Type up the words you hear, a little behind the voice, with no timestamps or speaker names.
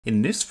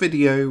In this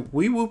video,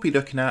 we will be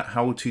looking at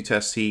how to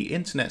test the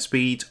internet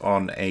speed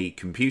on a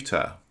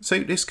computer. So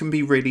this can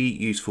be really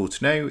useful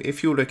to know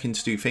if you're looking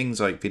to do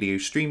things like video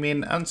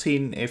streaming and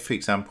seeing if, for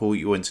example,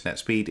 your internet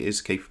speed is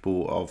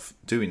capable of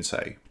doing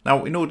so.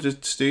 Now, in order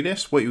to do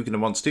this, what you're going to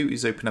want to do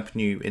is open up a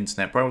new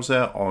internet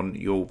browser on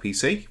your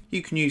PC.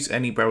 You can use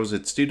any browser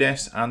to do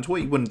this, and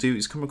what you want to do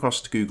is come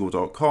across to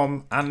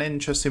google.com and then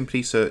just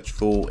simply search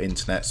for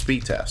internet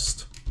speed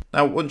test.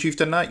 Now, once you've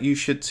done that, you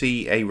should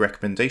see a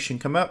recommendation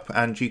come up,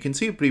 and you can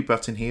see a blue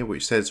button here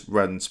which says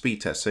run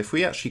speed test. So if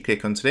we actually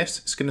click onto this,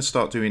 it's going to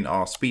start doing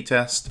our speed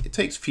test. It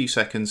takes a few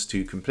seconds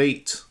to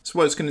complete. So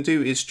what it's going to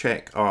do is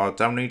check our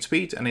download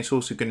speed, and it's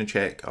also going to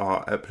check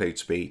our upload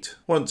speed.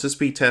 Once the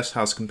speed test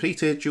has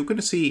completed, you're going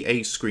to see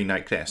a screen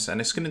like this,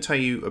 and it's going to tell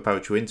you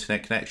about your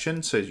internet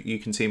connection. So you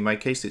can see in my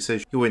case, it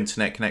says your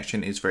internet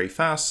connection is very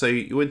fast. So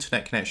your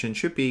internet connection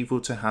should be able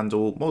to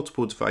handle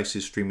multiple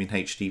devices streaming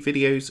HD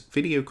videos,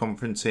 video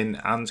conferencing,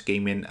 and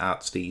gaming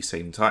at the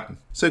same time.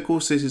 So of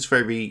course this is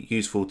very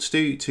useful to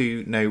do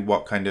to know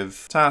what kind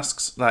of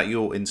tasks that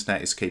your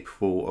internet is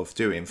capable of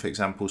doing, for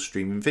example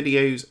streaming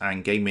videos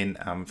and gaming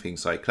and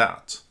things like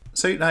that.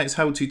 So that is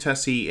how to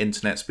test the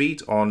internet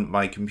speed on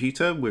my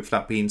computer. With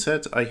that being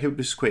said, I hope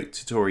this quick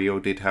tutorial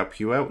did help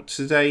you out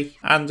today,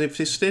 and if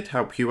this did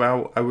help you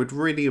out, I would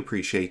really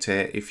appreciate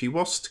it if you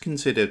was to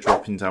consider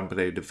dropping down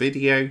below the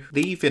video,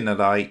 leaving a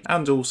like,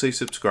 and also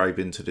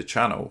subscribing to the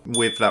channel.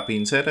 With that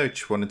being said, I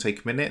just want to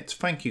take a minute to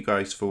thank you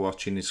guys for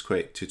watching this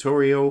quick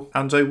tutorial,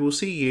 and I will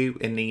see you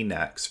in the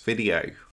next video.